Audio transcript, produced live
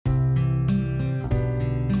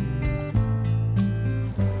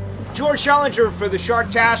George Schellenger for the Shark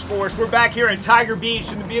Task Force. We're back here at Tiger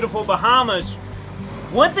Beach in the beautiful Bahamas.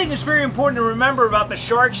 One thing that's very important to remember about the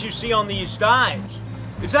sharks you see on these dives,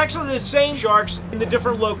 it's actually the same sharks in the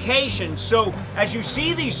different locations. So as you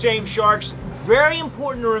see these same sharks, very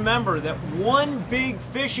important to remember that one big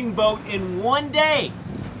fishing boat in one day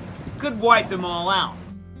could wipe them all out.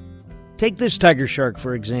 Take this tiger shark,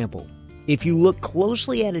 for example. If you look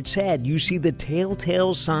closely at its head, you see the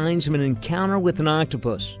telltale signs of an encounter with an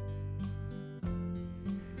octopus.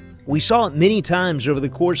 We saw it many times over the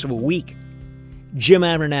course of a week. Jim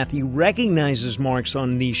Abernathy recognizes marks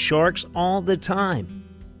on these sharks all the time.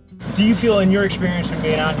 Do you feel, in your experience in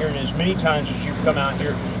being out here and as many times as you've come out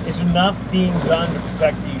here, is enough being done to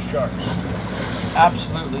protect these sharks?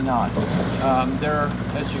 Absolutely not. There are,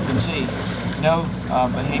 as you can see, no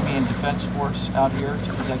Bahamian Defense Force out here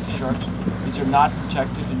to protect the sharks. These are not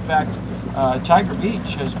protected. In fact, Tiger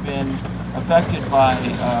Beach has been affected by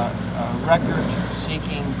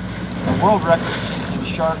a world record-seeking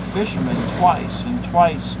shark fishermen twice, and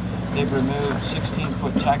twice they've removed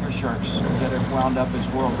 16-foot tiger sharks that have wound up as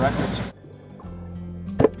world records.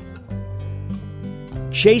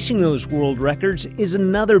 Chasing those world records is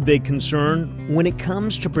another big concern when it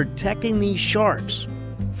comes to protecting these sharks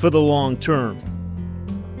for the long term.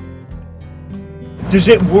 Does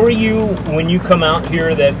it worry you when you come out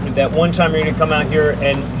here that one time you're going to come out here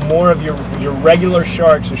and more of your regular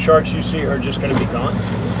sharks, the sharks you see, are just going to be gone?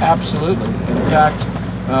 Absolutely. In fact,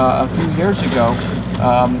 a few years ago,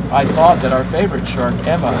 I thought that our favorite shark,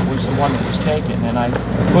 Emma, was the one that was taken, and I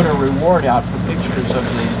put a reward out for pictures of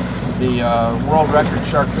the world record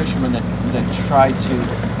shark fisherman that tried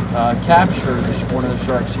to capture one of the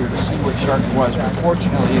sharks here to see what shark it was.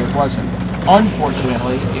 Unfortunately, it wasn't.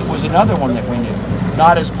 Unfortunately, it was another one that we knew.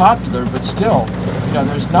 Not as popular, but still,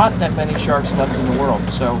 there's not that many sharks left in the world.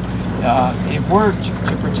 So if we're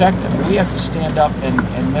to protect them, we have to stand up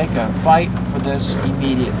and make a fight for this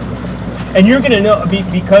immediately. And you're going to know,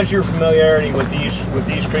 because your familiarity with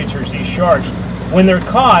these creatures, these sharks, when they're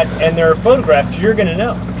caught and they're photographed, you're going to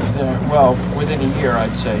know. Well, within a year,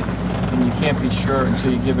 I'd say. And you can't be sure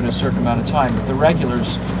until you give it a certain amount of time. But the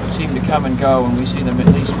regulars seem to come and go, and we see them at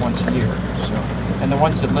least once a year. So, and the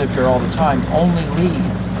ones that live here all the time only leave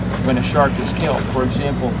when a shark is killed. For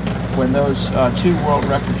example, when those two world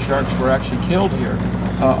record sharks were actually killed here,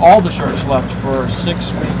 all the sharks left for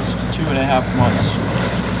 6 weeks to 2.5 months.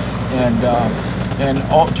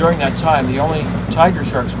 And during that time, the only tiger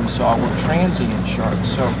sharks we saw were transient sharks.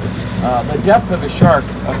 So the death of a shark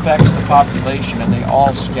affects the population, and they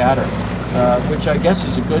all scatter, which I guess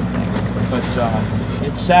is a good thing. But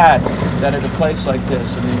it's sad that at a place like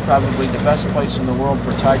this, probably the best place in the world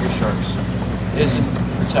for tiger sharks, isn't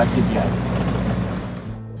protected yet.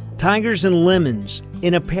 Tigers and lemons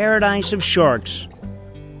in a paradise of sharks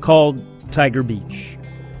called Tiger Beach.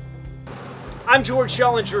 I'm George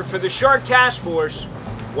Schellenger for the Shark Task Force.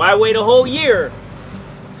 Why wait a whole year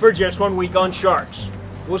for just 1 week on sharks?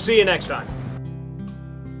 We'll see you next time.